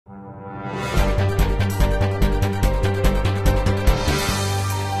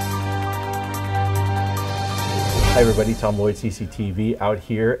Hi everybody, Tom Lloyd, CCTV, out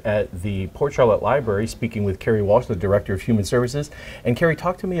here at the Port Charlotte Library speaking with Carrie Walsh, the Director of Human Services. And Carrie,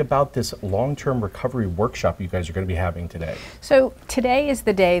 talk to me about this long-term recovery workshop you guys are going to be having today. So today is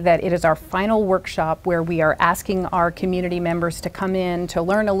the day that it is our final workshop where we are asking our community members to come in to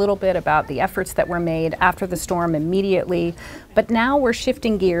learn a little bit about the efforts that were made after the storm immediately. But now we're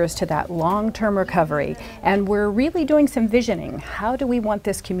shifting gears to that long-term recovery, and we're really doing some visioning. How do we want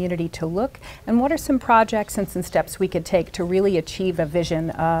this community to look, and what are some projects and some steps we could take to really achieve a vision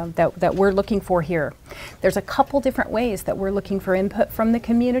that we're looking for here? There's a couple different ways that we're looking for input from the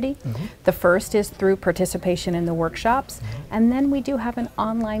community. The first is through participation in the workshops, and then we do have an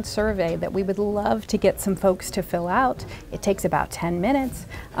online survey that we would love to get some folks to fill out. It takes about 10 minutes,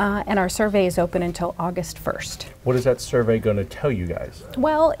 and our survey is open until August 1st. What is that survey going to tell you guys?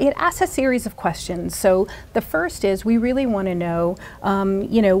 Well, it asks a series of questions. So the first is we really want to know,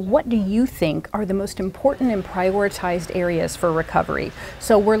 what do you think are the most important and prioritized areas for recovery?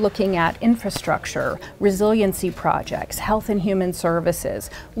 So we're looking at infrastructure, resiliency projects, health and human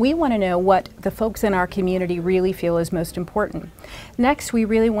services. We want to know what the folks in our community really feel is most important. Next, we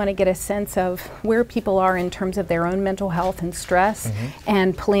really want to get a sense of where people are in terms of their own mental health and stress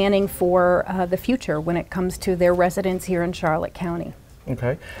and planning for the future when it comes to their residents here in Charlotte County.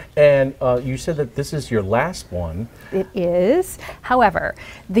 Okay, and you said that this is your last one. It is. However,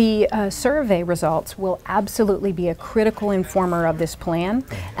 the survey results will absolutely be a critical informer of this plan,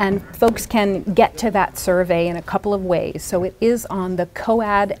 and folks can get to that survey in a couple of ways. So it is on the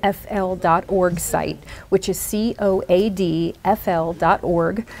coadfl.org site, which is coadfl.org,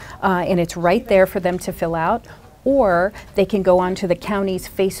 and it's right there for them to fill out. Or they can go onto the county's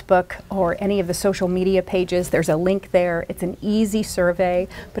Facebook or any of the social media pages. There's a link there. It's an easy survey,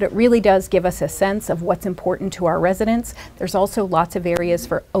 but it really does give us a sense of what's important to our residents. There's also lots of areas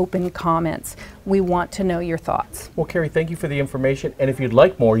for open comments. We want to know your thoughts. Well, Carrie, thank you for the information. And if you'd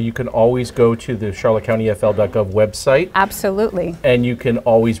like more, you can always go to the charlottecountyfl.gov website. Absolutely. And you can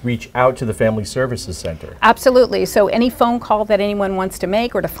always reach out to the Family Services Center. Absolutely. So any phone call that anyone wants to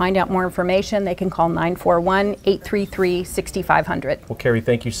make or to find out more information, they can call 941-833-6500. Well, Carrie,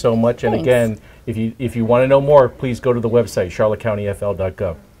 thank you so much. Thanks. And again, if you want to know more, please go to the website,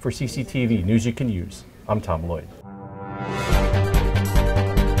 charlottecountyfl.gov. For CCTV, news you can use, I'm Tom Lloyd.